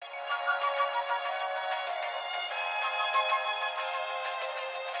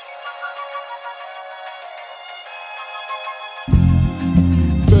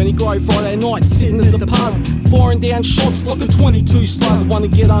Sunny Grove Friday night, sitting at the pub, firing down shots like a 22 slug. Wanna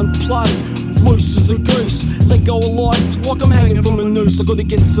get unplugged, loose as a goose, let go of life like I'm hanging from a noose. I gotta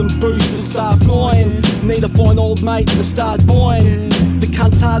get some boost and start flying. Need a fine old mate and start buying. The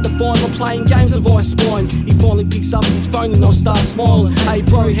cunt's hard to find, I'm playing games of Ice Spine. He finally picks up his phone and I start smiling. Hey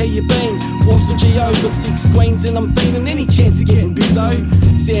bro, how you been? What's the GO? Got 6 queens and I'm feeling any chance of getting bizzo.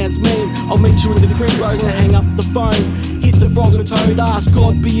 Sounds mean, I'll meet you in the crib bros and hang up the phone. Hit the frog and toad, ask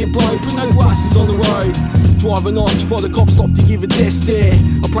God be your bro, put no grasses on the road. Driving off by the cop stop to give a death stare.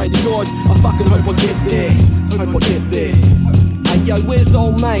 I pray to God, I fucking hope I get there. Hope I get there. Hey yo, where's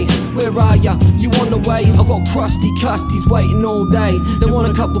old mate? Where are ya? You on the way? I got crusty custies waiting all day. They want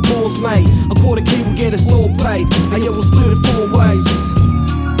a couple balls, mate. A quarter key will get us all paid. Hey yo, we'll split it 4 ways.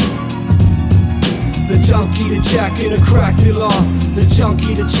 The junkie, the jack, and the crack dealer. The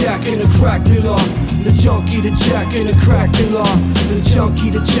junkie, the jack, and the crack dealer. The junkie, the jack, and the crack dealer. The junkie,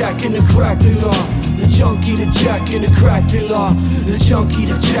 the jack, and the crack dealer. The junkie, the jack, and the crack dealer. The junkie,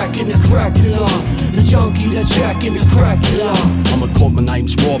 the jack, and the crack dealer. The junkie, the jack, and the crack dealer. I'm a cop, my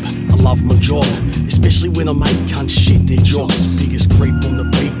name's Rob. I love my job, especially when I make cunts shit their jocks. Biggest creep on the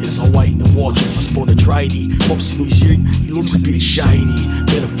beat as I wait and watch. I spot a tradie, pops in his ute, he looks a bit shady.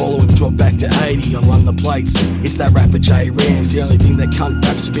 Better follow him, drop back to 80. I run the plates, it's that rapper J Rams. The only thing that cunt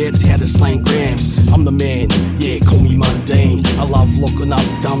raps about is how to slang grams. I'm the man, yeah, call me mundane. I love locking up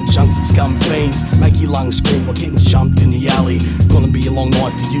dumb chunks and scum fiends. Make your lungs scream while getting jumped in the alley. Gonna be a long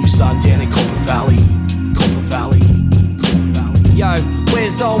night for you, son, down in Copper Valley. Copper Valley. Yo,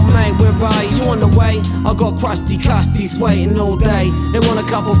 where's old mate? Where are you? On the way? I got crusty custies waiting all day. They want a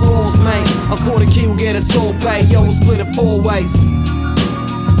couple balls, mate. A quarter key will get us all paid. Yo, we'll split it 4 ways.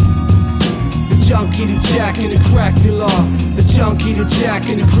 The junkie, the jack, and the crack dealer. The junkie, the jack,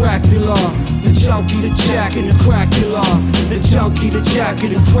 and the crack dealer. The junkie, the jack, and the crack dealer. The junkie, the jack,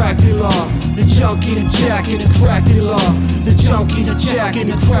 and the crack dealer. The junkie, the jack, and the crack dealer. The junkie, the jack, and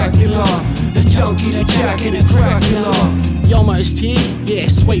the crack dealer. The junkie, the jack, and the crack dealer. You almost here? Yeah,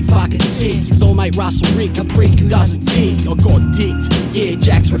 sweet fucking sick. It's all mate Russell Rick, a prick who doesn't tick. I got dicked, yeah,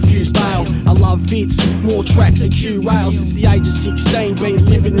 Jack's refused bail. I love Vits, more tracks than Q-Rails. Since the age of 16, been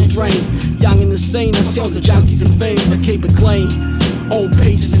living the dream. Young in the scene, I sell the junkies and fiends, I keep it clean. Old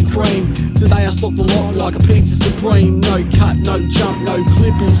peaches and cream. Today I stocked a lot like a pizza supreme. No cut, no jump, no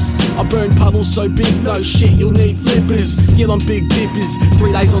clippers. I burn puddles so big, no shit, you'll need flippers. Get on big dippers,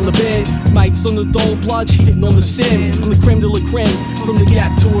 3 days on the band. Mates on the dole bludge, hitting on the stem. I'm the creme de la creme, from the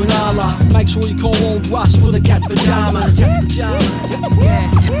Gap to an Ala. Make sure you call old Russ for the cat's pajamas. Yeah,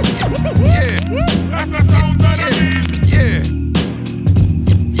 that's the sound that it is. Yeah.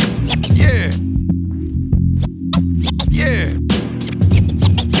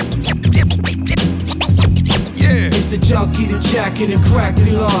 It's the junkie, the jack, and the crack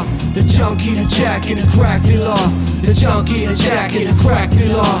dealer. The junkie, the jack, and the crack dealer. The junkie, the jack, and the crack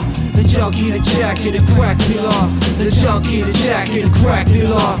dealer. The junkie, the jack, and the crack dealer. The junkie, the jack, and the crack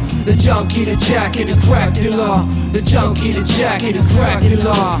dealer. The junkie, the jack, and the crack dealer. The junkie, the jack, and the crack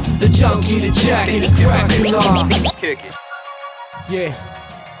dealer. The junkie, the jack, and the crack dealer. Kick it. Yeah,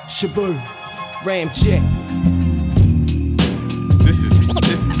 Xiahbu, Ramjet. This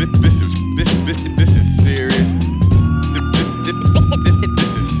is serious.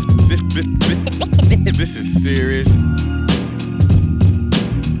 This is serious.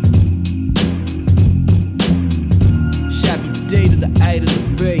 Shabby D to the A to the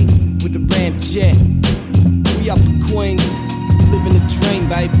B with the Ramjet. We up in Queens, living the dream,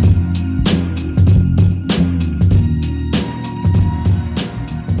 baby.